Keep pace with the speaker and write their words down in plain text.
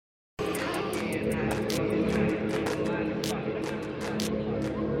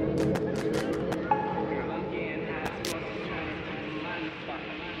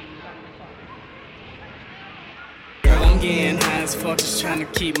as fuck, just trying to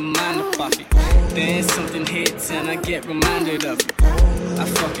keep my mind up off it. Then something hits and I get reminded of it. I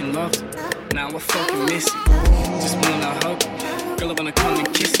fucking loved it, now I fucking miss it. Just wanna hug it, girl I wanna come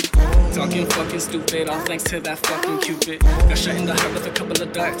and kiss it. Talking fucking stupid, all thanks to that fucking Cupid. Got shot in the heart with a couple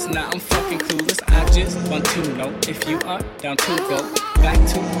of darts, now I'm fucking clueless. I just want to know if you are down to go back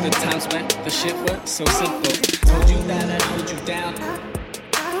to the times when the shit was so simple. Told you that I'd hold you down.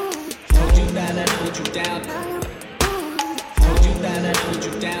 Told you that I'd hold you down. Told you that I'd hold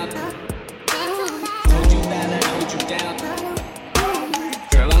you down. Told you that I'd hold you down.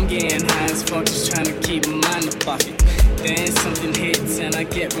 Girl, I'm getting high as fuck, just trying to keep my mind up off it. Then something hits and I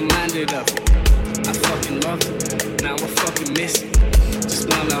get reminded of it. I fucking loved it, now I fucking miss it. Just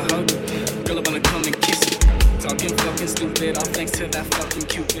wanna hug it, girl I wanna come and kiss it. Talking fucking stupid, all thanks to that fucking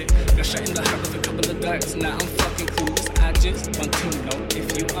Cupid. Got shot in the heart with a couple of darts, now I'm fucking clueless. I just want to know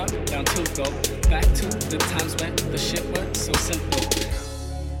if you are down to go back to the times when the shit was so simple.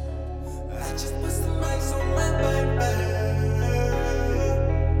 I just put some ice on my baby.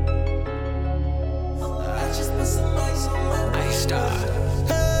 I just put some ice on my baby. Ice star.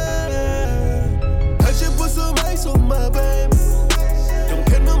 I just put some ice on my baby. Don't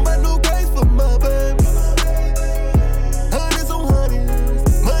care about no price for my baby. Hundreds on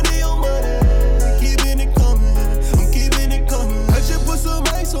hundreds, money on money. Keeping it coming, I'm keeping it coming. I just put some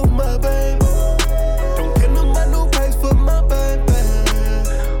ice on my baby. Don't care about no price for my baby.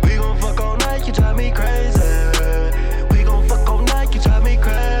 We gon' fuck all night, you drive me crazy. We gon' fuck all night, you drive me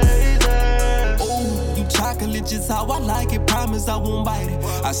crazy. Oh, you chocolate just how I like it. Promise I won't bite it.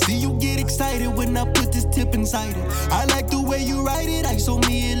 I see you get excited when I put this tip inside it. I like the way you write it. Ice on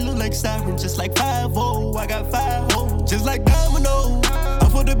me, it look like siren. Just like 5-0, I got 5 hoes. Just like domino. I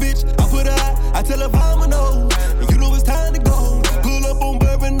put the bitch, I put her out. I tell her domino. And you know it's time to go. Pull up on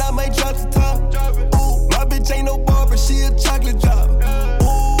bourbon, I might drop the top. Ooh, my bitch ain't no barber, she a chocolate drop.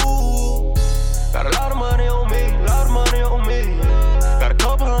 Ooh, got a lot of money on me, a lot of money on me. Got a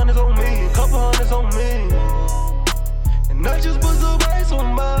couple hundreds on me, a couple hundreds on me. And I just put some ice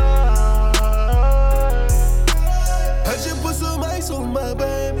on my. I just put some ice on my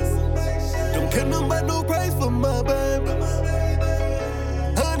baby. Don't care about no price for my baby.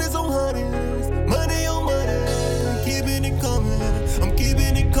 Hundreds on hundreds, money on money. I'm keeping it coming, I'm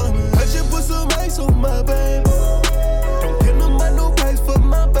keeping it coming. I just put some ice on my baby. Don't care about no price for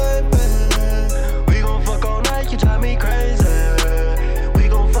my baby. We gon' fuck all night, you drive me crazy. We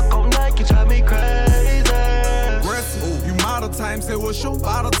gon' fuck all night, you drive me crazy. You model type, say what's your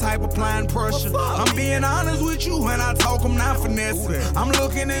bottle type, applying pressure. I'm being honest with you when I talk, I'm not finessing. I'm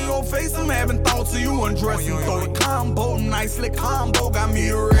looking in your face, I'm having thoughts of you undressing. Throw the combo, nicely combo, got me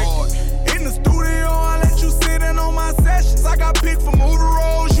erect. In the studio, I let you sit in on my sessions. I got picked for movie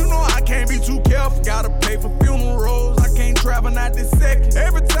roles, you know I can't be too careful. Gotta pay for funerals, I can't travel not this second.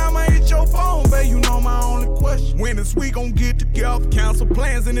 Every time I hit your phone, babe, you know my only question. When is we gon' get together? Cancel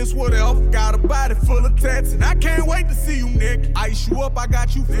plans and it's whatever. Got a body full of tats and I can't wait to see you naked. Ice you up, I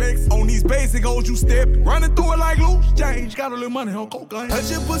got you flex. On these basic O's you step. Running through it like loose change. Got a little money on cocaine. I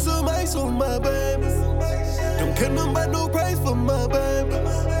just put some ice on my baby. Don't care about no price for my baby.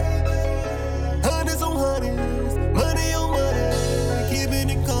 Hundreds on hundreds, money on money. I'm keeping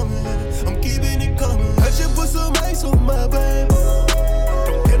it coming, I'm keeping it coming. I just put some ice on my baby.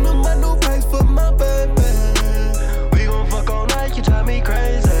 Don't care about no price for my baby. We gon' fuck all night, you drive me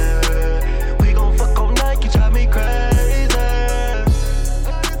crazy. We gon' fuck all night, you drive me crazy.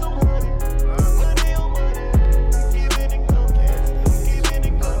 Hundreds on hundreds, money on money. I'm keeping it coming, I'm keeping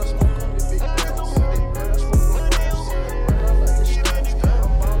it coming. Hundreds on hundreds, money on money. Keeping it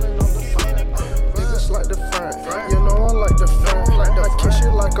coming. Niggas like the front, you know I like the front. I kiss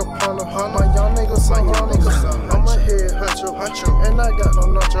you like a punter. My young niggas, my young niggas. I'm a head huncho, and I got no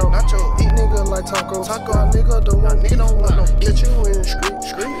nacho. Eat nigga like tacos. My nigga don't want no. Get you in the street.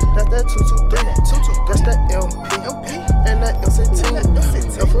 That 223. That's that MP. And that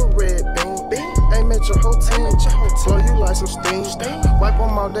M15. F a red bean. Aim at your whole team. Blow you like some steam. Wipe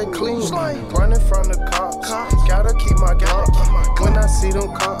them out, they clean. Running from the cops. Gotta keep my Glock. When I see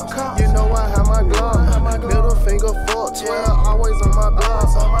them cops, you know I have my Glock. Middle finger 412, always on my block.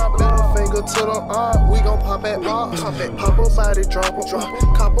 Middle finger to the arm, we gon' pop at pop. Pop a body, drop a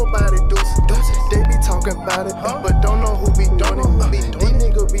cop a body, deuce. They be talking about it, but don't know who be doing it. These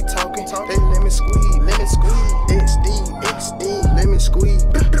niggas be talking, they let me squeeze. XD, let me squeeze.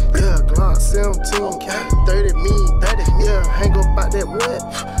 Yeah, Glock 17, 30 me. Yeah, hang up about that what?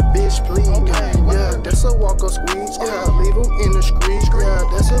 Bitch, please. Yeah, that's That's a walk or squeeze, yeah. Leave him in the street, yeah.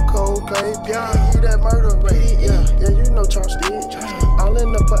 That's a cold case, yeah. He that murder rate, yeah. Yeah, you know Charles did. All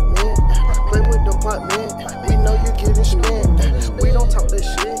in the apartment, play with the apartment. We know you getting spent. We don't talk that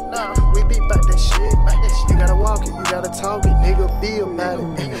shit, we be back that shit. You gotta walk it, you gotta talk it, nigga. Be about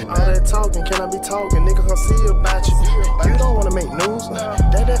it. All that talking, can I be talking? Nigga can see about you. You don't wanna make news,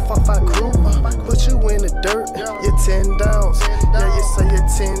 that fuck fight crew. Put you in the dirt, you're 10 downs. Yeah, you say you're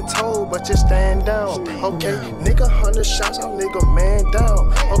 10 toes, but you stand down. Okay, nigga 100 shots, I'll nigga man down.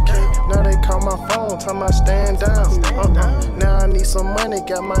 Okay, now they call my phone, tell me I stand down. Now I need some money,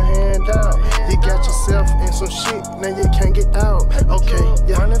 got my hand down. You got yourself in some shit, now you can't get out. Okay,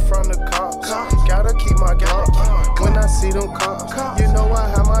 you running from the cops, gotta keep my Glock. When I see them cops, you know I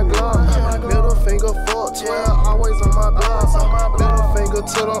have my Glock. Middle finger 412, always on my block. Middle finger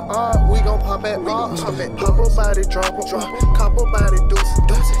to the arm, we gon' pop at rock. Pop a body, drop a cop a body, deuce.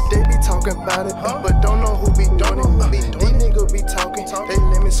 They be talking about it, but don't know who be doing it. These niggas be talking, they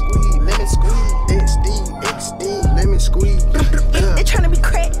let me squeeze, XD, let me squeeze. They tryna be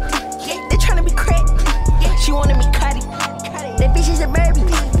crack, they tryna be crack. She wanted me cutty, that bitch is a baby.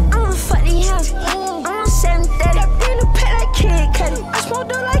 I'ma fuck these house, I'm 730. In the pet like Kid Cudi, I smoke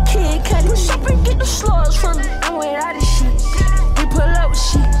dope like Kid Cudi. Push up and get the slugs from me, I'm with all this shit. We pull up with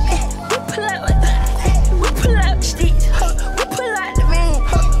shit, we pull up with sticks, we pull out the van,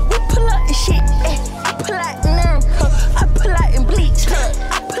 we pull up the shit, I pull out the 9, I pull out in bleach, I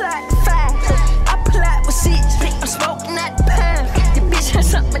pull out the 5, I pull out with 6, I'm smoking out the pound. The bitch has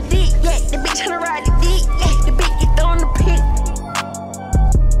sucked my dick, yeah, the bitch tryna ride the dick, yeah, the bitch get thrown in the pit.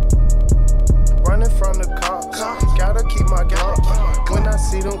 Running from the cops, gotta keep my Glock. When I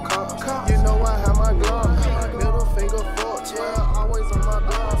see them cops, you know I have my Glock. Middle finger 412, always on my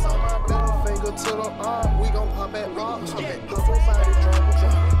block. Middle finger to the arm, we gon' pop at rock. Couple body drop,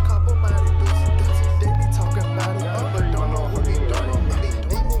 couple body deuce. They be talking about it, but don't know who be doing it.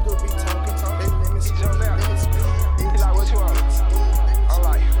 These niggas be talking, they let me speak. Like what you want?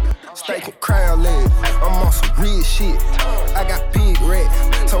 Alright. Steak and crown leg, I'm on some real shit. I got big red,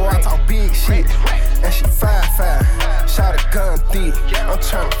 so I talk big shit. And she 5'5", shot a gun thick. I'm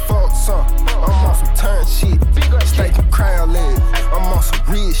tryna fuck some, I'm on some turn shit. Steak and crown leg, I'm on some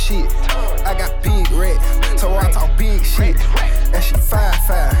real shit. I got big red, so I talk big shit. And she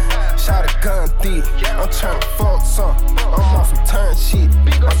 5'5", shot a gun thick. I'm tryna fuck some, I'm on some turn shit.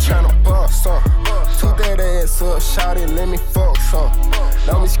 I'm tryna bust some. Toot that ass up, shout it, let me fuck some.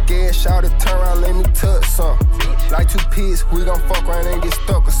 Don't be scared, shout it, turn around, let me touch some. Like 2 pigs, we gon' fuck around and get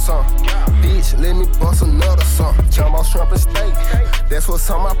stuck or something. Bitch, let me bust another something. Jumbo shrimp and steak, that's what's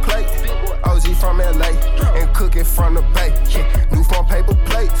on my plate. OG from LA, and cook it from the bay. New phone paper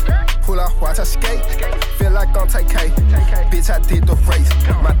plates, pull out, watch I skate. Feel like I'm take K, bitch I did the race.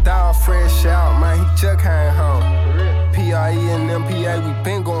 My dog fresh out, man, he just came home. PRE and MPA, we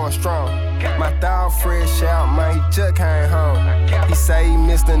been going strong. My dog fresh out, man, he just came home. He say he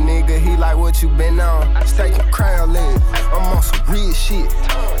missed a nigga, he like what you been on. Steak and crown leg, I'm on some real shit.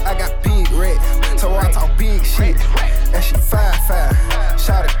 I got big red, so I talk big shit. And she 5'5",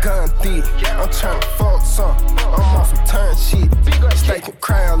 shot a gun thick. I'm tryna fuck some, I'm on some turn shit. Steak and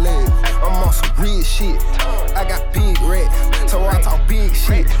crown leg, I'm on some real shit. I got big red, so I talk big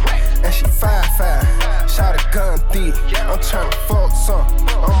shit. And she 5'5", shot a gun thick. I'm tryna fuck some,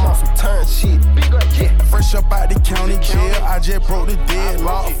 I'm on some turn shit. Yeah. Fresh up out the county jail, I just broke the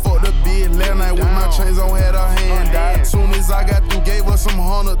deadlock. Fuck the bed last night with my chains on, had her hand out. Soon as I got through, gave her some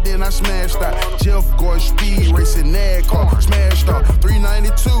 100, then I smashed out. Jeff Gordon speed racing NASCAR, smashed out.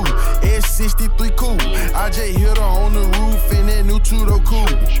 392, S63 cool. I just hit her on the roof in that new Tudo cool.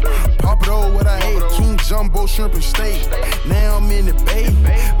 Pop it over what I ate, King Jumbo shrimp and steak. Now I'm in the bay,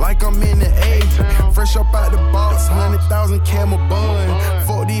 like I'm in the A. Fresh up out the box, 100,000 camel bun.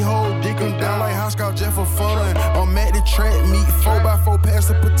 Fuck these hoes, dick them down like Hoscow Jeff for fun. I'm at the track meet, 4x4 past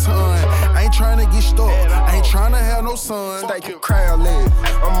the baton. I ain't tryna get stuck, I ain't tryna have no son. Steak and crown leg,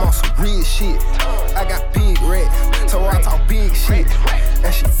 I'm on some real shit. I got big red, so I talk big shit.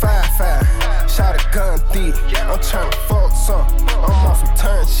 And she 5'5", shot a gun thick. I'm tryna fuck some, I'm on some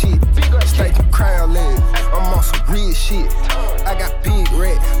turn shit. Steak and crown leg, I'm on some real shit. I got big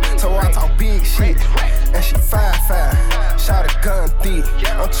red, so I talk big shit. And she 5'5", shot a gun thick.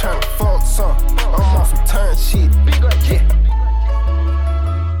 I'm tryna fuck some, I'm on some turn shit. Yeah.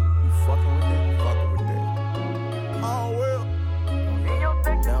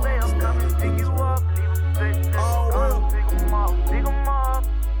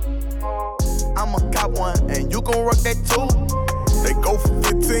 I'ma cop one and you gon' rock that too. They go for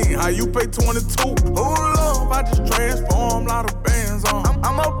 15, how you pay 22? Hold up, I just transform, lot of bands on.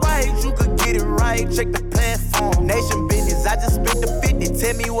 I'm a right, you could get it right. right, check the platform. Nation business, I just spent the 50.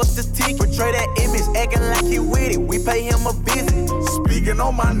 Tell me what's the ticket. Portray that image, acting like he with it. We pay him a visit. Speaking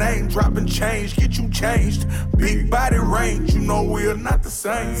on my name, dropping change, get you changed. Big body range, you know we're not the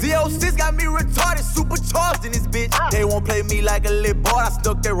same. Z06 got me retarded, supercharged in this bitch. They won't play me like a little boy, I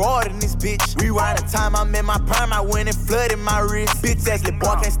stuck that rod in this bitch. Rewind the time I'm in my prime, I went and flooded my wrist. Bitch ass little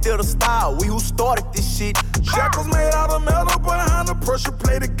boy can't steal the style, we who started this shit. Shackles made out of metal, behind the pressure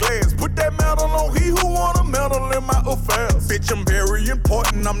plated glass. Put that metal on he who wanna meddle in my affairs. Bitch, I'm very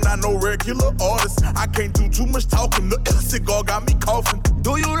important, I'm not no regular artist. I can't do too much talking, the cigar got me coughing.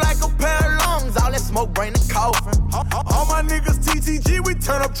 Do you like a pair of lungs? All that smoke bring the coffin. All my niggas TTG, we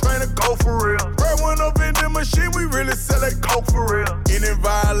turn up trying to go for real. Bread went up in the machine, we really sell that coke for real. Any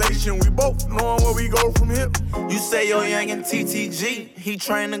violation, we both knowing where we go from here. You say your young and TTG, he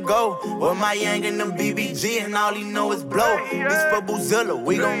train to go. Well, my young and them BBG, and all he know is blow. This for Boozilla,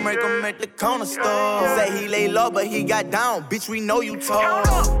 we gon' make him at the corner store. Say he lay low, but he got down. Bitch, we know you told.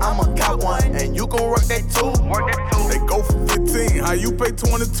 I'ma cop one, and you gon' work that too. They go for 15, how you pay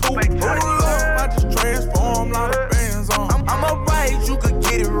 22? Hold up, I just transform, lot of bands on. I'm alright, you could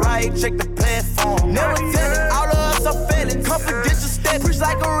get it right, check the platform. Never tell it, all of us are failing. Confidential step, preach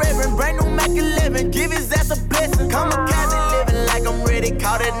like a reverend. Brand new Mac 11, give his ass a blessing. Kamikaze living like I'm ready,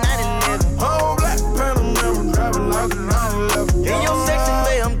 call that 911. Whole black Panamera, driving like a 911. In your section,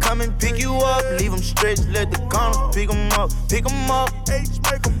 babe, I'm coming, pick you up. Leave them stretched, let the corners pick them up, pick them up.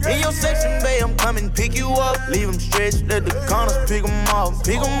 In your section, babe, I'm coming, pick you up. Leave them stretched, let the corners pick them up,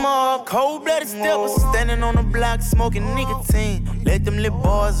 pick them up. Cold-blooded steppers, standing on the block, smoking nicotine. Let them little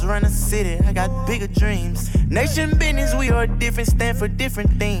boys run the city, I got bigger dreams. Nation business, we are different, stand for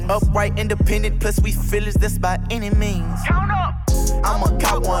different things. Upright, independent, plus we feelers, that's by any means. Count up! I'ma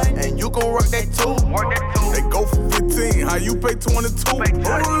cop one, and you gon' work that too. They go for 15, how you pay 22? Hold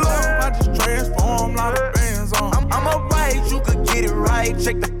up, I just transform, lot of bands on. I'm alright, you could get it right,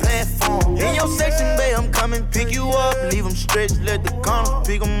 check the platform. In your section, babe, I'm coming, pick you up. Leave them stretched, let the corners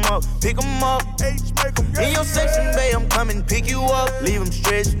pick them up, pick them up. In your section, babe, I'm coming, pick you up. Leave them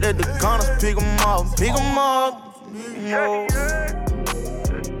stretched, let the corners pick them up, pick them up. No.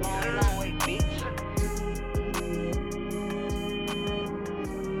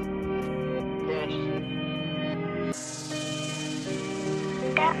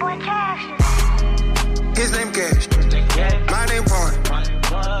 His name Cash, my name Party.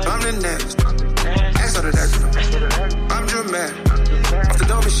 I'm the next. Ask all the that. I'm dramatic. Off the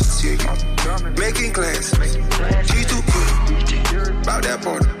dumbest shit to you. Making class. She too cute. About that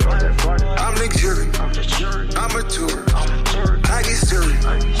party. I'm luxurious. I'm mature. I get serious.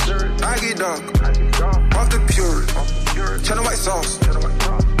 I get dark. Off the pure. Channel white sauce.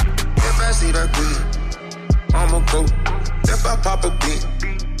 If I see that good, I'ma go. If I pop a beat,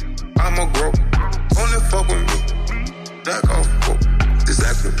 I'ma grow. Only fuck with me, that gon' go.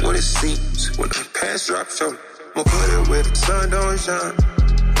 Exactly what it seems when the pants drop short. I'ma put it where the sun don't shine.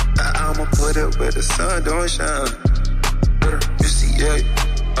 I'ma put it where the sun don't shine. You see, yeah,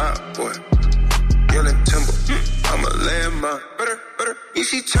 boy, yelling timber. I'm a landmine. If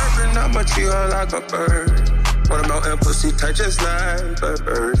she chirping, I'ma treat her like a bird. On a mountain, pussy tight just like a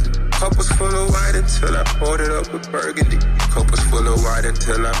bird. Cup was full of white until I poured it up with burgundy. Cup was full of white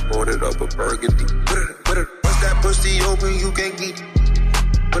until I poured it up with burgundy. Once that pussy open, you can't get it.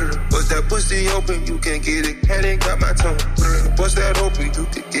 Once that pussy open, you can't get it. Head ain't got my tongue. Once that open, you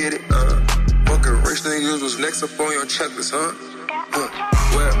can get it. Fucking rich niggas was next up on your checklist, huh?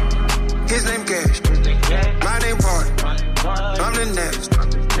 Well, his name Cash, my name Party. I'm the next.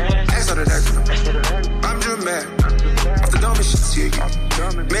 Ask all the that. I'm dramatic. Off the dumbest shit to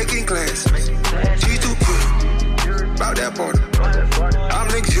you. Making class. She too cute. About that party. I'm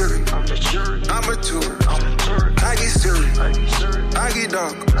luxurious. I'm mature. I get serious. I get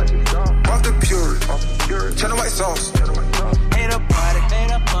dark. Off the pure. Channel white sauce. Ain't a party.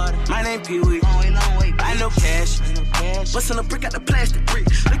 My name Pee-wee. I know Cash. Bustin' a brick out the plastic brick.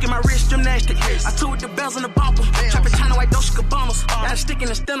 Look at my wrist, gymnastic. I took with the bells and the bumper. Trappin' China white Dolce Gabbana's. Got a stick in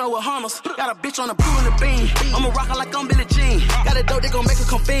the steno with Hummers. Got a bitch on the blue and the beam. I'm a rocker like I'm Billie Jean. Got a dope, they gon' make her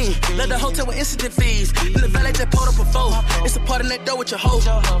convene. Left the hotel with incident fees. In the valet just pulled up a foe. It's a part in that door with your hoe.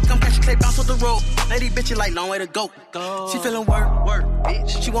 Come catch a clay bounce off the road. Lady bitch, like long way to go. She feelin' work,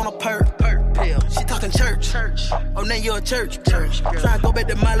 bitch. She want a perk pill. She talking church. Oh, now you a church. Try to go back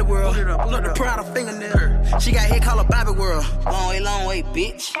to Miley World. Look the proud of fingernail. She got hit, call her Bobby World. Long way,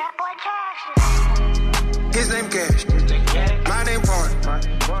 bitch. His name Cash, my name Party.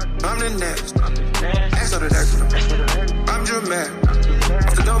 I'm the next. Ask all the that. I'm dramatic.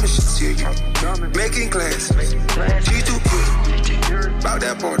 Off the dumbest shit to you. Making class. She too cute. About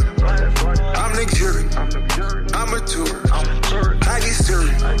that party. I'm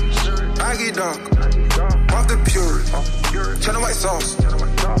get dark. Off the pure. Cheddar white sauce.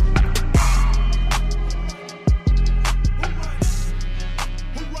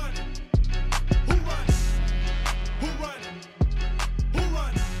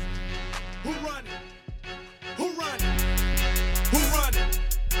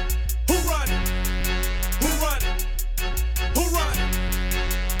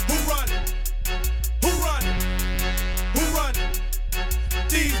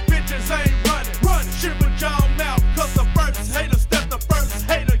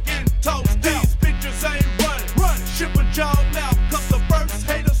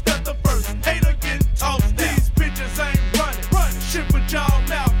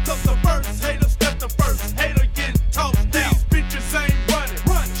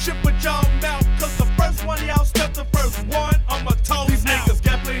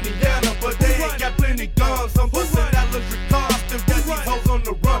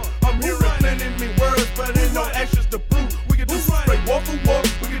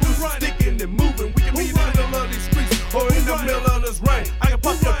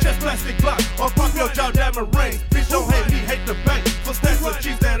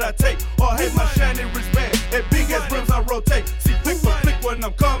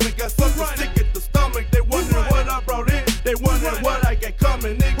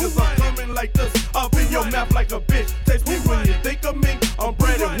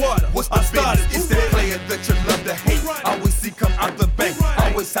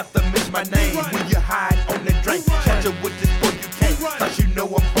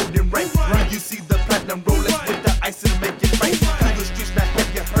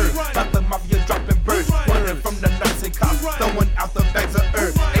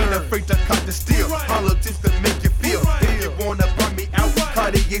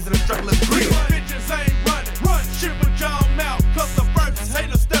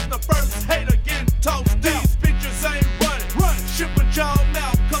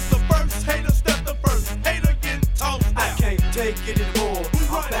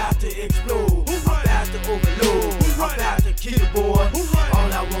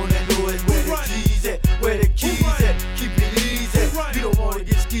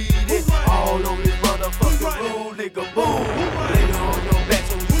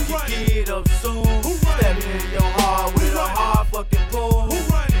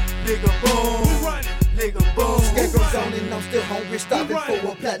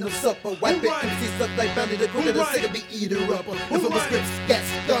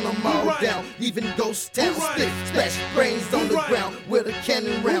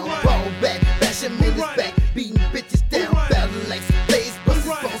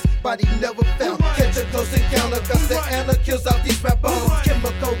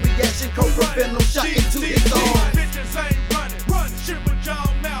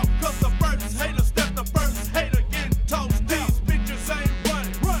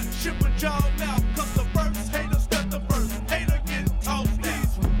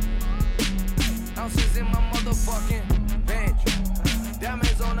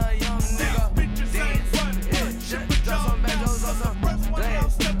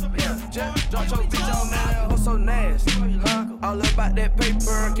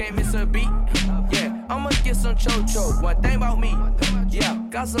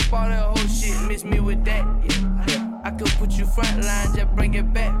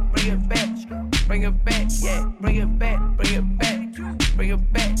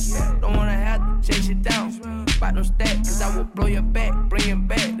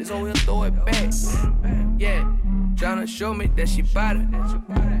 That she bought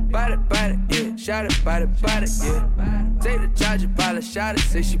it, yeah. Shot it, bought it, yeah. Take the charger, pilot, shot it,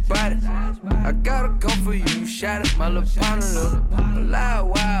 say she bought it. I gotta come for you, you shot it, my little partner. Loud,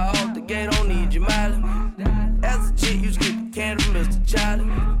 wild, off the gate, don't need your mileage. As a chick, you just get the candy from Mr. Charlie.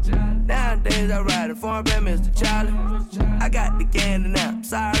 Nowadays, I ride it for him, Mr. Charlie. I got the candy now,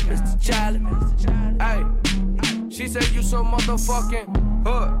 sorry, Mr. Charlie. Hey, she said you so motherfucking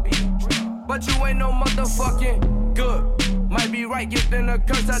hood, but you ain't no motherfucking good. Might be right, gifting a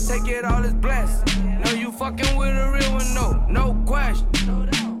curse, I take it all as blessed. Know you fucking with a real one, no question.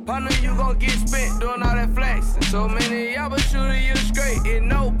 Partner, you gon' get spent doing all that flex. So many y'all but shooting you straight, it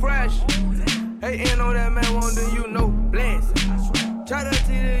no pressure. Hating on that man, won't do you no bless. Try to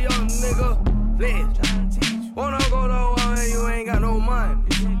teach a young nigga, bless. Wanna go to war and you ain't got no money.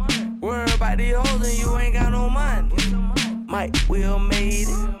 Worry about these hoes and you ain't got no money. Mike Will made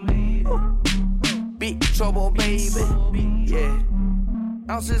it. Big trouble, baby. Yeah.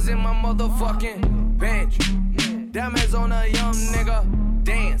 Ounces in my motherfucking bench. Diamonds on a young nigga.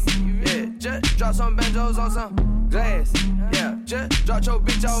 Dance. Yeah. just drop some banjos on some glass. Yeah, just drop your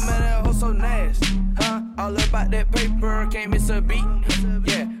bitch off, man, that hoe so nasty. Huh? All about that paper, can't miss a beat.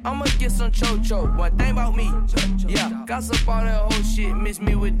 Yeah, I'ma get some cho-cho, one thing about me. Yeah, gossip all that whole shit, miss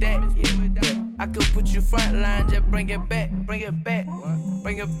me with that. Yeah, I could put you front line, just bring it back, bring it back,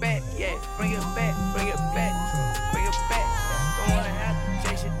 bring it back, yeah, bring it back, bring it back, bring it back. Don't wanna have to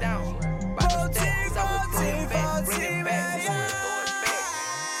chase it down. By the stat, 'cause I will bring it back, bring it back, throw it back.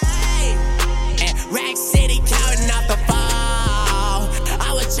 Hey, and Rack City counting out the fall.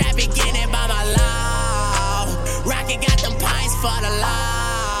 I was trapping, getting by my law. Rocky got them pints for the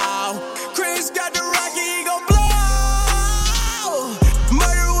law. Chris got the Rocky, he gon' blow.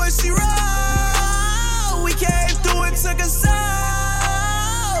 Murder when she roll. We came through and took a soul.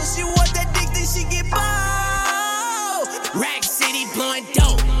 She want that dick, then she get bold. Rack City blowing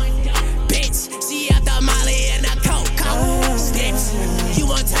dope. Bitch, she out the Molly and the coke. Snips, you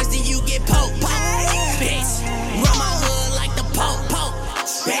want thirsty, you get poke. Bitch, run my hood like the Pope.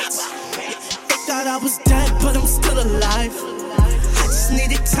 Bitch, they thought I was dead, but I'm still alive. I just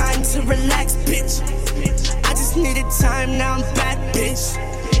needed time to relax, bitch. I just needed time, now I'm back, bitch.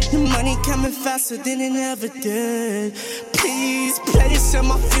 The money coming faster than it ever did. Please play this at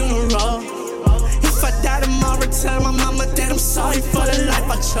my funeral. If I die tomorrow, tell my mama that I'm sorry for the life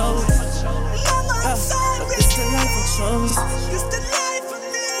I chose. Mama, I'm sorry. It's the life I chose. It's the life of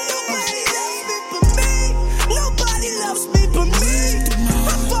me. Nobody loves me but me.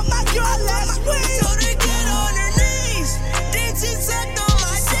 I fought my girl last week. Told her get on her knees. Then she sucked on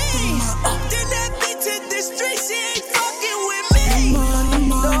my jeans. Then that bitch hit the street. She ain't fucking with me.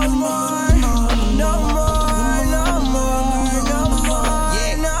 No more. No more. No more. No more.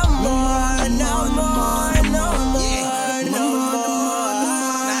 Yeah. No more. No more. No more. No more.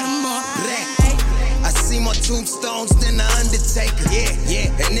 I see more tombstones than the Undertaker.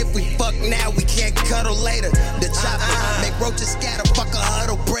 Yeah. And if we fuck now, we can't cuddle later. The chopper make roaches scatter, fuck a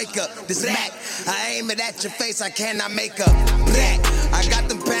huddle breakup. This Mac, I aim it at your face, I cannot make up. Black, I got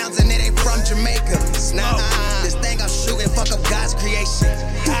them pounds and it ain't from Jamaica. This thing I'm shooting, fuck up God's creation.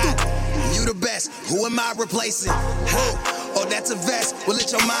 You the best, who am I replacing? Oh, that's a vest, well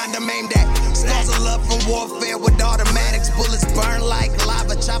it's your mind I'm aimed at. Scars of love from warfare with automatics. Bullets burn like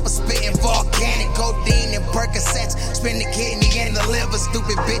lava, chopper spitting volcanic. Codeine and Percocets, spin the kidney and the liver.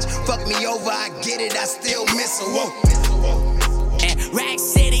 Stupid bitch, fuck me over, I get it, I still miss her. Whoa. And Rack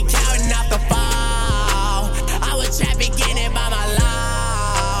City counting out the fall. I was trapping, getting by my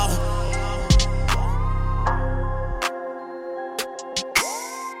law.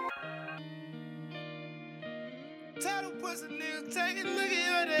 Tell them pussy niggas, take a look at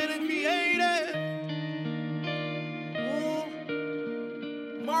your data creator.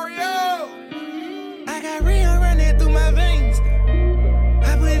 Mario! I got Rio running through my veins.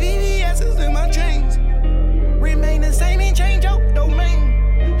 I put VVS's in my chains. Remain the same and change your domain.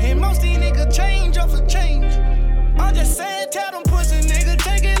 And most these niggas change off a change. I'm just saying, tell them pussy niggas,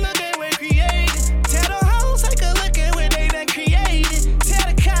 take a look at what created. Tell the hoes, take a look at what they done created. Tell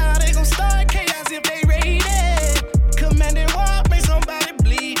the cow, they gon' start chaos if they raided. Commanding war, make somebody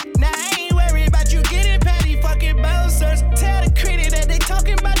bleed. Now I ain't worried about you getting patty fucking bouncers. Tell the critic that they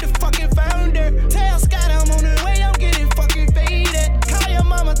talking about the fucking founder. Tell Scott I'm on the way, I'm getting fucking faded. Call your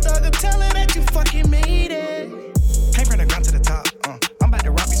mama thug and tell her that you fucking made it. Came from the ground to the top, I'm about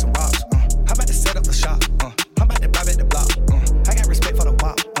to rock me some rocks, I'm about to set up the shop, I'm about to bob at the block, I got respect for the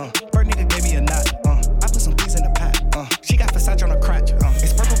wop, first nigga gave me a knot, I put some peas in the pot, she got Versace on her crotch,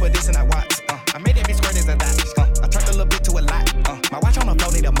 it's purple but this and I watch, I made that bitch squirt as a dot, I turned a little bit to a lot, my watch on the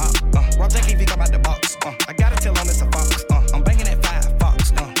floor need a mop, Rob Jackie V come out the box, I got a tail on this a fox, I'm banging at 5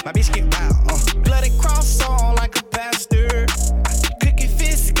 Fox, my bitch get wild, bloody cross on like a pastor, cookie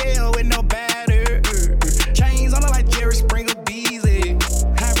fish scale with no batter, chains on her like Jerry Springer Beasley,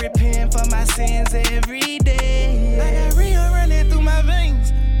 I repent for my sins every day. I got Rio running through my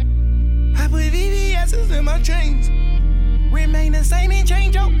veins. I put VVS's in my chains. Remain the same and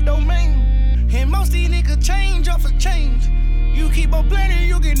change your domain. And most these niggas change off a change. You keep on playing,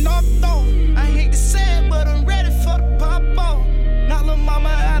 you get knocked off. I hate to say it, but I'm ready for the pop off. Not lil' mama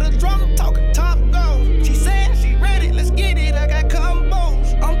out of drugs, I'm talking top goals. She said she ready, let's get it, I got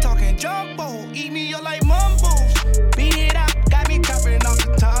combos. I'm talking jumbo, eat me up like mumbles. Beat it out, got me chopping off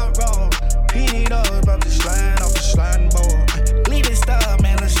the top roll. Beat it up, about to slide off the sliding board. Leave it stuff,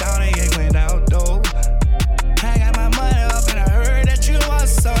 man, the shawty ain't went out though. I got my money up and I heard that you want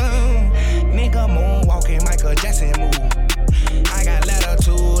some. Nigga moonwalking, Michael Jackson move. I got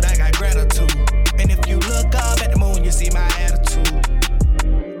latitude, I got gratitude. And if you look up at the moon, you see my attitude.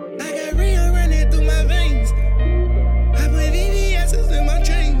 I got Rio running through my veins. I put VVS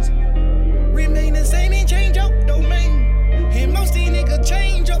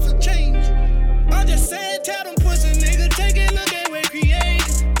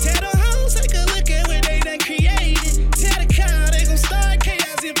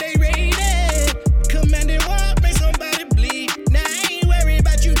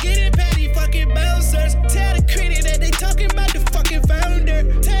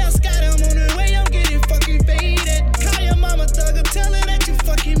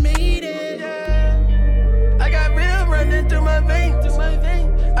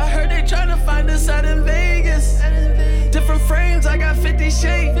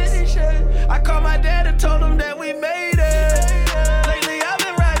shades. I called my dad and told him that we made it. Lately I've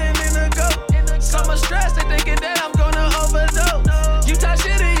been riding in the GOAT. So much stress, they thinking that I'm gonna overdose. You talk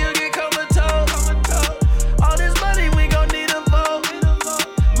shit and you get comatose. All this money, we gon' need a vote.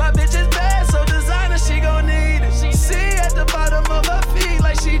 My bitch is bad, so designer, she gon' need it. See at the bottom of her feet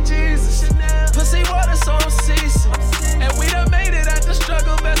like she Jesus. Pussy water, so I'm ceasing. And we done made it at the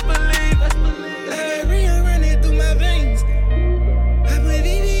struggle, best believe. Like Rio running through my veins. I put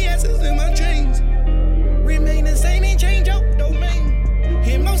VVS's in my chains. Remain the same and change your domain.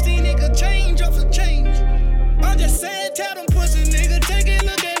 And most these niggas change off of change. I'm just saying, tell them pussy nigga, take a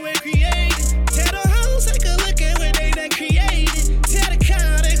look at what created. Tell the hoes, take a look at what they done created. Tell the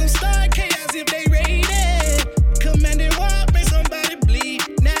cow they gon' start chaos if they raided. Commanding war, make somebody bleed.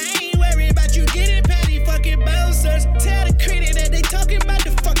 Now I ain't worried about you getting patty fucking bouncers. Tell the critic that they talking about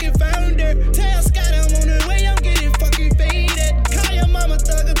the fucking founder. Tell Scott I'm on the way, I'm getting fucking faded. Call your mama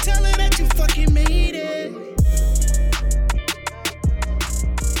thug and tell her that you fucking made it.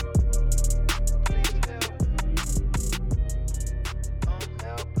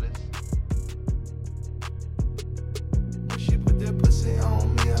 When she put that pussy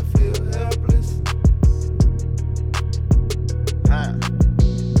on me, I feel helpless.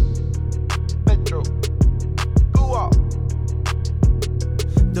 Metro, go off.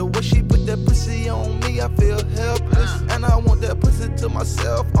 The way she put that pussy on me, I feel helpless. And I want that pussy to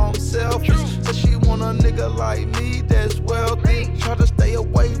myself, I'm selfish. So she want a nigga like me that's wealthy. Try to stay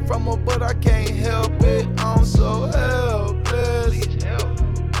away from her, but I can't help it. I'm so helpless. Please help.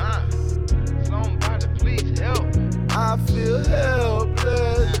 Somebody please help. I feel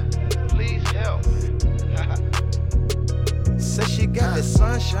helpless. Please help. Say she got that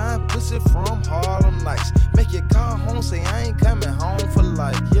sunshine pussy from Harlem Nights. Make you call home, say I ain't coming home for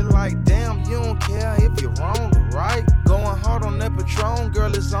life. You're like, damn, you don't care if you're wrong or right. Going hard on that Patron,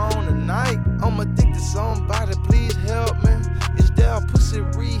 girl, it's on tonight. I'm addicted to somebody, please help me. Is there a pussy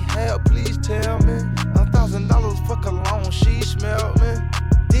rehab, please tell me. $1,000 for cologne, she smelled me.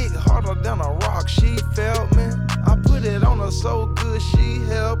 Dick harder than a rock, she felt me. I put it on her so good, she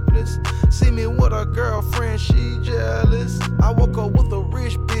helpless. See me with a girlfriend, she jealous. I woke up with a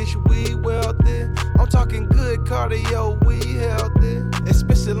rich bitch, we wealthy. I'm talking good cardio, we healthy.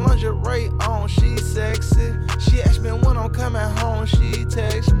 Expensive lingerie on, she sexy. She asked me when I'm coming home, she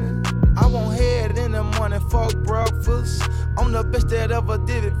text me. I want head in the morning, fuck breakfast. I'm the best that ever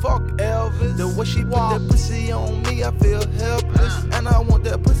did it, fuck Elvis. The way she put that pussy on me, I feel helpless. And I want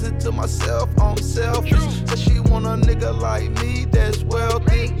that pussy to myself, I'm selfish. So she want a nigga like me that's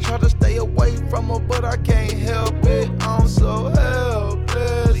wealthy. Try to stay away from her, but I can't help it. I'm so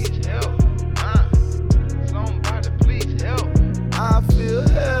helpless. Please help. Somebody please help. I feel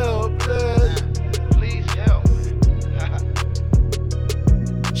helpless. Please help.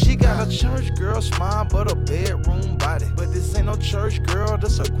 She got a church girl smile, but a bedroom body. But this ain't no church girl,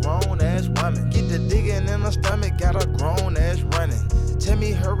 this a grown ass woman. Get the digging in her stomach, got a grown ass running. Tell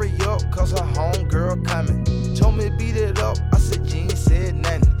me hurry up, cause her home girl coming. Told me beat it up, I said you ain't said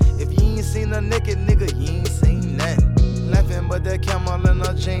nothing. If you ain't seen a naked nigga, you ain't seen nothing. Laughing, but that camel in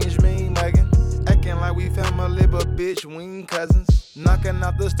her change me, Megan. Acting like we family, but bitch, we ain't cousins. Knocking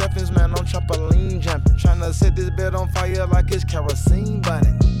out the stuffings, man, on trampoline jumping. Tryna set this bed on fire like it's kerosene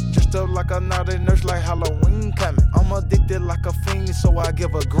burning. Dressed up like a naughty nurse, like Halloween coming. I'm addicted like a fiend, so I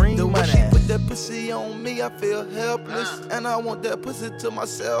give her green money. The way she put that pussy on me, I feel helpless. And I want that pussy to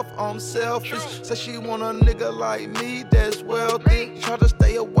myself, I'm selfish. So she want a nigga like me that's wealthy. Try to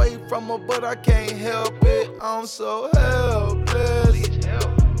stay away from her, but I can't help it. I'm so helpless. Please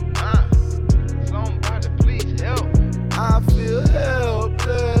help. Somebody please help. I feel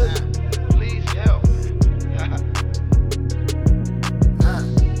helpless. Please help.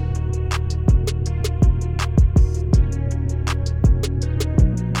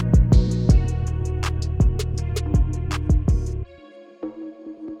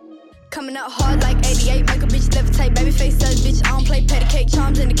 Coming out hard like 88, make a bitch levitate. Baby face says, bitch, I don't play patty cake.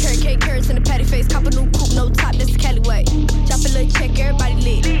 Charms in the carrot cake, carrots in the patty face. Cop a new coupe, no top, that's the Cali way. Drop a little check, everybody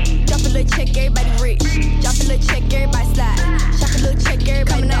lit. Drop a little check, everybody rich. Drop a little check, everybody slide. Shop a little check, everybody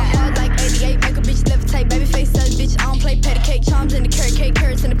coming out hard like 88, make a bitch levitate. Baby face says, bitch, I don't play patty cake. Charms in the carrot cake,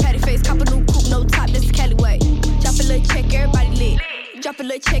 carrots in the patty face. Cop a new coupe, no top, that's the Cali way. Drop a little check, everybody lit. Drop a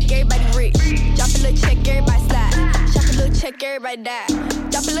little check, everybody rich. Drop a little check, everybody slide. Shop a little check, everybody die.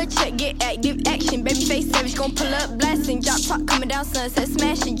 Drop a little check, get active action. Baby face savage, gon' pull up blasting. Drop top coming down, sunset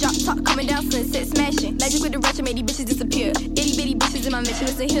smashing. Drop top coming down, sunset smashing. Magic with the ratchet made these bitches disappear. Itty bitty bitches in my mansion,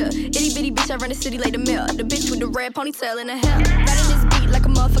 listen here. Itty bitty bitch, I run the city like the mill. The bitch with the red ponytail in her hair. Riding this beat like a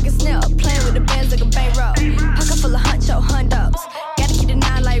motherfucking snail. Playing with the bands like a bankroll. Pocket full of huncho hundos. Gotta keep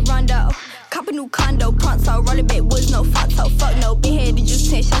like Rondo. Cop a new condo, pronto. Rolling back woods, no fonto. Fuck no, been here, did you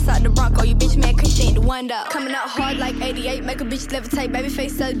 10 shots out the Bronco. You bitch mad cause she ain't the one though. Coming out hard like 88, make a bitch levitate. Baby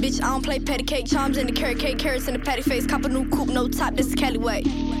face says, bitch, I don't play patty cake. Charms in the carrot cake, carrots in the patty face. Cop a new coupe, no top, this is Cali way.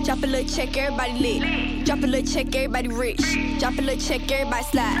 Drop a little check, everybody lit. Drop a little check, everybody rich. Drop a little check, everybody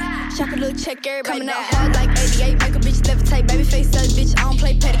slide. Drop a little check, everybody coming out hard like 88, make a bitch levitate. Baby face says, bitch, I don't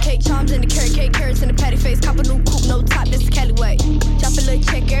play patty cake. Charms in the carrot cake, carrots in the patty face. Cop a new coupe, no top, this is Cali way. Drop a little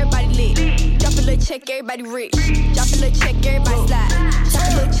check, everybody lit. Drop a little check, everybody rich. Drop a little check, everybody slide. Drop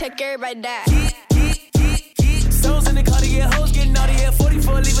a little check, everybody die. Souls in the car to get hoes, getting out of here.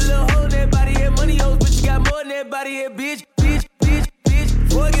 44, leave a little hole in that body here. Money hoes, but you got more than that body here, bitch.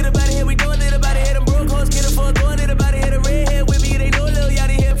 Forget about it here, we doing it about it here. Them broke hoes, get it for throwing it about it here. The redhead with me, they know little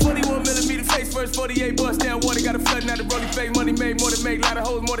yachty here. 41 millimeter face first, 48 bust down water. Got a flooding out the rolling face. Money made, more than make. Lot of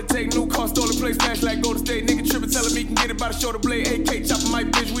hoes, more than take. New car, stolen place, smash like Golden State. Nigga trippin', telling me can get it by the shoulder blade. AK chopping my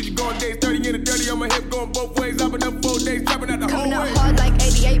bitch, we just going days. 30 in the dirty on my hip, going both ways. I've been up 4 days, dropping out the whole way. Coming out hard like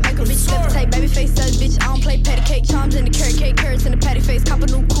 88, make a bitch levitate. Baby face says, bitch, I don't play patty cake. Charms in the carrot cake, carrots in the patty face. Cop a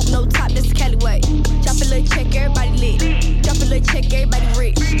new coupe, no top, this is Cali way. Drop a little check, everybody lit. Drop a little check, everybody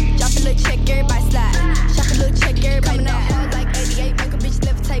rich. Drop a little check, everybody slide. Drop a little check, everybody coming out hard like 88, make a bitch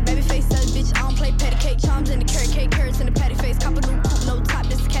levitate. Baby face says, bitch, I don't play patty cake. Charms in the carrot cake, carrots in the patty face. Cop a new coupe, no top,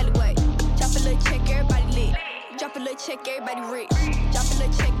 this is Cali way. Drop a little check, everybody lit. Drop a little check, everybody rich. Drop a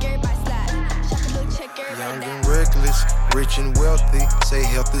little check, everybody slide. Drop a little check, everybody Young down. and reckless, rich and wealthy. Say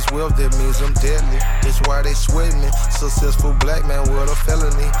health is wealth, that means I'm deadly. That's why they sweat me. Successful black man with a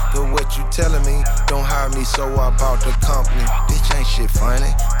felony. But what you telling me? Don't hire me, so I bought the company. Bitch ain't shit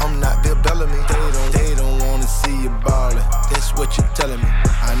funny. I'm not Bill Bellamy. They don't wanna see you ballin'. That's what you telling me.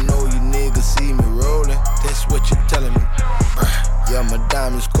 I know you niggas see me rollin'. That's what you telling me. Yeah, my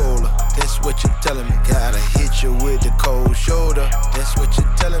diamond's colder. That's what you telling me. Gotta hit you with the cold shoulder. That's what you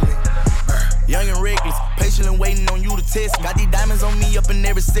telling me. Young and reckless, patient and waiting on you to test. Got these diamonds on me up in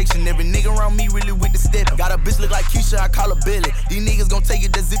every section. Every nigga around me really with the step. Got a bitch look like Keisha, I call her Billy. These niggas gon' take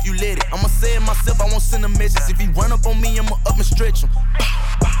it as if you let it. I'ma say it myself, I won't send a message. If he run up on me, I'ma up and stretch him.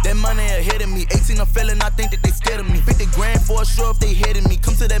 That money ahead of me. 18 a felon, I think that they scared of me. 50 grand for a show if they headed me.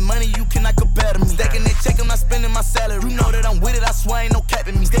 Come to that money, you cannot compare to me. Stacking that check, I'm not spending my salary. You know that I'm with it, I swear ain't no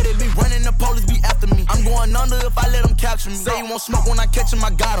capping me. Steady be running, the police be after me. I'm going under if I let them capture me. Say you won't smoke when I catch him,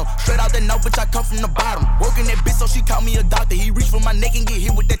 I got him. Straight out that note, bitch, I come from the bottom. Working that bitch, so she called me a doctor. He reached for my neck and get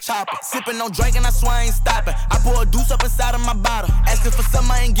hit with that chopper. Sipping on drink and I swear I ain't stopping. I pour a deuce up inside of my bottle. Asking for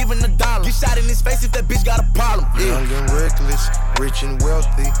something, I ain't giving $1. Get shot in his face if that bitch got a problem. Yeah. Young and reckless, rich and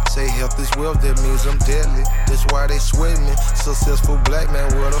wealthy. Say health is wealth, that means I'm deadly. That's why they sweat me. Successful black man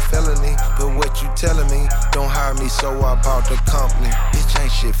with a felony. But what you telling me? Don't hire me, so I bought the company. Bitch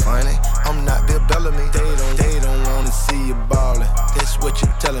ain't shit funny. I'm not Bill Bellamy. They don't wanna see you ballin'. That's what you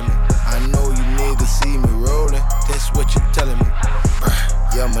telling me. I know you niggas see me rollin'. That's what you telling me.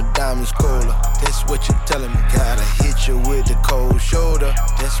 Yeah, my diamond's colder. That's what you telling me. Gotta hit you with the cold shoulder.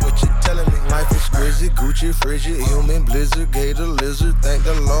 That's what you telling me. Life is crazy, Gucci, frigid, human, blizzard, gator, lizard. Thank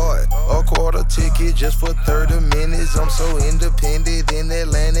the Lord. A quarter ticket just for 30 minutes. I'm so independent in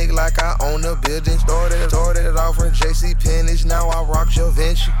Atlantic, like I own a building. Started off from JC Penney's, now I rock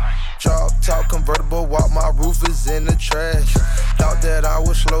Givenchy. Chalk top convertible, walk, my roof is in the trash. Thought that I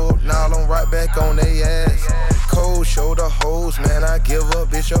was slow, now I'm right back on they ass. Cold shoulder hoes, man, I give a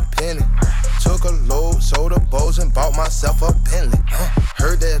bitch a penny. Took a load, sold the bows and bought myself a Bentley.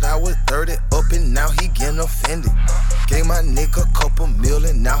 Heard that I was 30 up and now he getting offended. Gave my nigga a couple mil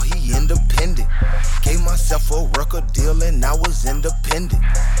and now he independent. Gave myself a record deal and I was independent.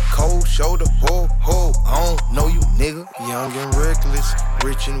 Cold shoulder, ho, I don't know you nigga. Young and reckless,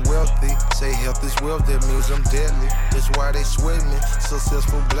 rich and wealthy. Say health is wealth, that means I'm deadly. That's why they sweat me.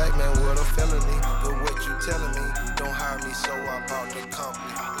 Successful black man with a felony. But what you telling me? Don't hire me, so I bought the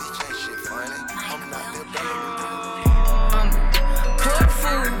company. Bitch ain't shit funny. I'm not Bill Bellamy. Court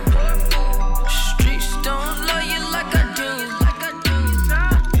food. Streets don't love you like I do.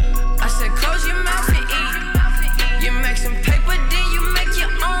 I said close your mouth and eat. You make some paper, then you make your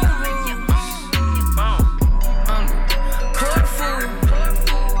own rules. Court food.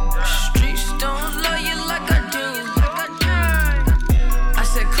 Streets don't love you like I do. I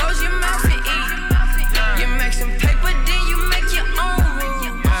said close your mouth and eat. You make some paper, then you make your own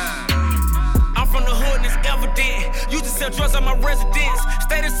rules. I'm from the hood and it's evident. Used to sell drugs at my residence.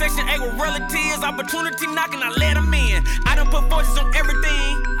 Stayed in Section 8 with relatives. Opportunity knocking, I let them in. I done put forces on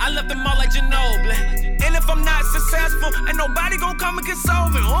everything. I left them all like Ginobili. And if I'm not successful, ain't nobody gon' come and console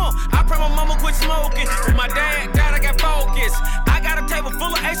me. I pray my mama quit smoking. With my dad, I got focus. I got a table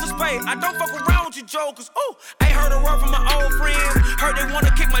full of ace of spades. I don't fuck around with you jokers. Ooh, ain't heard a word from my old friends. Heard they wanna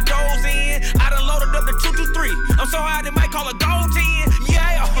kick my doors in. I done loaded up the 223. I'm so high they might call a gold 10.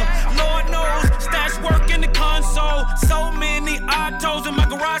 Yeah, Lord knows. Stash work in the console. So many autos in my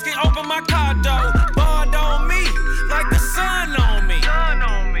garage can't open my car door. Bond on me, like the sun on me.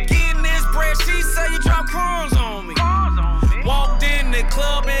 Getting this bread, she say you drop crumbs on me. Walked in the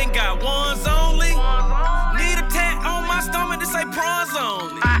club and got ones only. Need a tat on my stomach to say prawns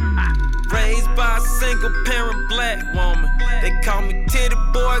only. Raised by a single parent black woman. They call me titty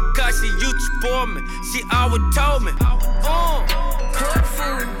boy cause she used to for me. She always told me, cook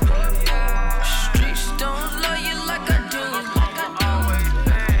food. Streets don't love you like I do.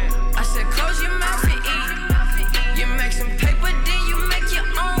 I said close your mouth and eat. You make some paper, then you make your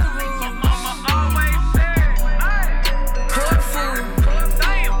own rules. Cook food.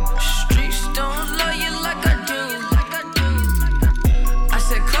 Streets don't love you like I do. I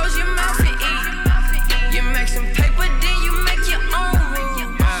said close your mouth and eat. You make some paper, then you make your own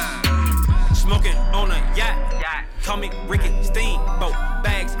rules. Smoking on a yacht. Call me Ricky Steamboat.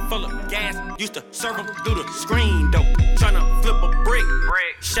 Bags full of gas. Used to serve them through the screen though. Tryna flip a brick.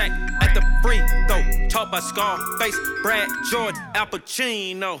 Shaq at the free throw. Taught by Scarface, Brad, George, Al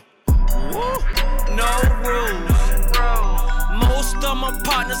Pacino. Woo. No rules. Most of my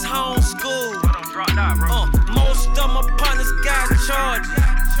partners homeschooled. Most of my partners got charges.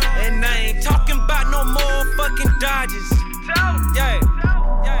 And I ain't talking about no more fucking Dodges. Yeah.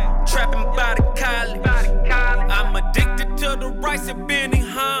 Trapping by the collie. I'm addicted to the rice and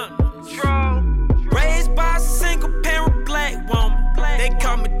Benihana. Raised by a single parent black woman. They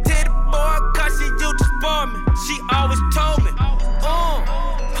call me titty boy cause she used to for me. She always told me,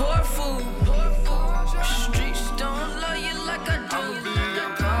 poor food. Streets don't love you like I do.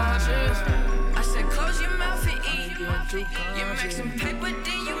 I said close your mouth and eat. You make some paper,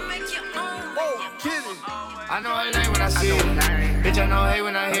 then you make your own. I know her name when I see it. Bitch, I know hate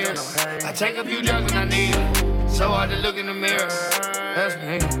when I hear it. I take a few drugs when I need it. So hard to look in the mirror. That's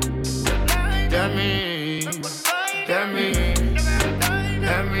me. That me. That me.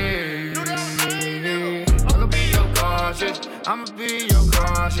 That me. I'ma be your conscience. I'ma be your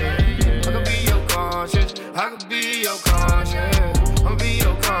conscience. I could be your conscience. I could be your conscience. I'ma be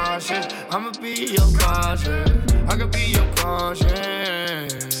your conscience. I'ma be your conscience. I could be your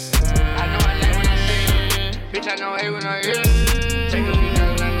conscience. I know I like when I see it. Bitch, I know hate when I hear it. Take a few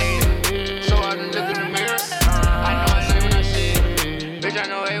drugs when I need it. So hard to look in the mirror. I know I say when I see it. Bitch, I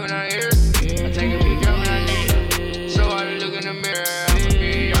know hate when I hear it. I take a few drugs when I need it. So hard to look in the mirror. I'ma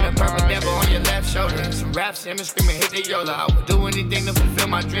be purple devil on your left shoulder. Some raps in me screaming, hit the Yola. I would do anything to fulfill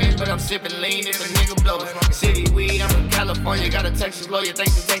my dreams, but I'm sipping lean if a nigga blow it. City weed, I'm from California, got a Texas lawyer.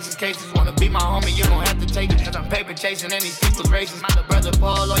 Thanks to Texas cases, wanna be my homie, you gon' have to take it. Cause I'm paper chasing and these people's racing. My little brother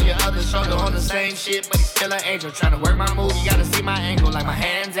Paul on your other shoulder on the same shit, but he's still an angel. Tryna work my move, you gotta see my angle. Like my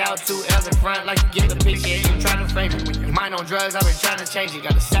hands out, 2 L's in front, like you get the picture and you tryna frame it. When your mind on drugs, I've been tryna change it.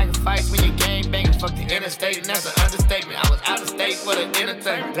 Gotta sacrifice when you game banging, fuck the interstate, and that's an understatement. I was out of state for the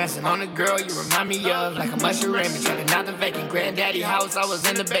entertainment. Dancing on the girl you remind me of, like a Usher Raymond. Trying to knock the vacant granddaddy house, I was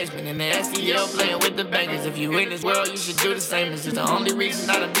in the basement. In the SEL playing with the bangers. If you in this world, you should do the same. This is the only reason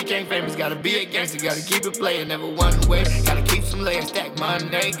I done became famous. Gotta be a gangster, gotta keep it playing, never one way. Gotta keep some layers, stack money,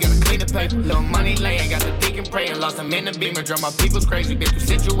 gotta clean the paper. Little money laying, got the thinking, praying. Lost them in the beamer, drum my people's crazy. Been through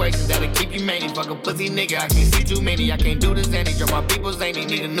situations that'll keep you manny. Fuck a pussy nigga, I can't see too many. I can't do this any. Drum my people's zany,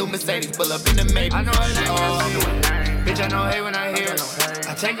 need a new Mercedes. Pull up in the maybe. I know I like bitch, I know hate when I hear it.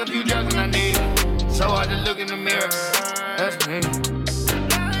 I take a few drugs when I need it. So hard to look in the mirror. That's me.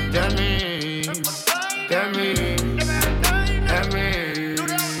 That me. That me. That me.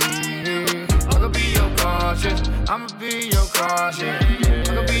 I could be your conscience. I'ma be your conscience.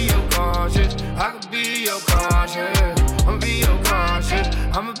 I could be your conscience. I could be your conscience. I'ma be your conscience.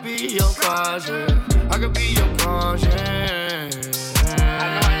 I'ma be your conscience. I could be your conscience.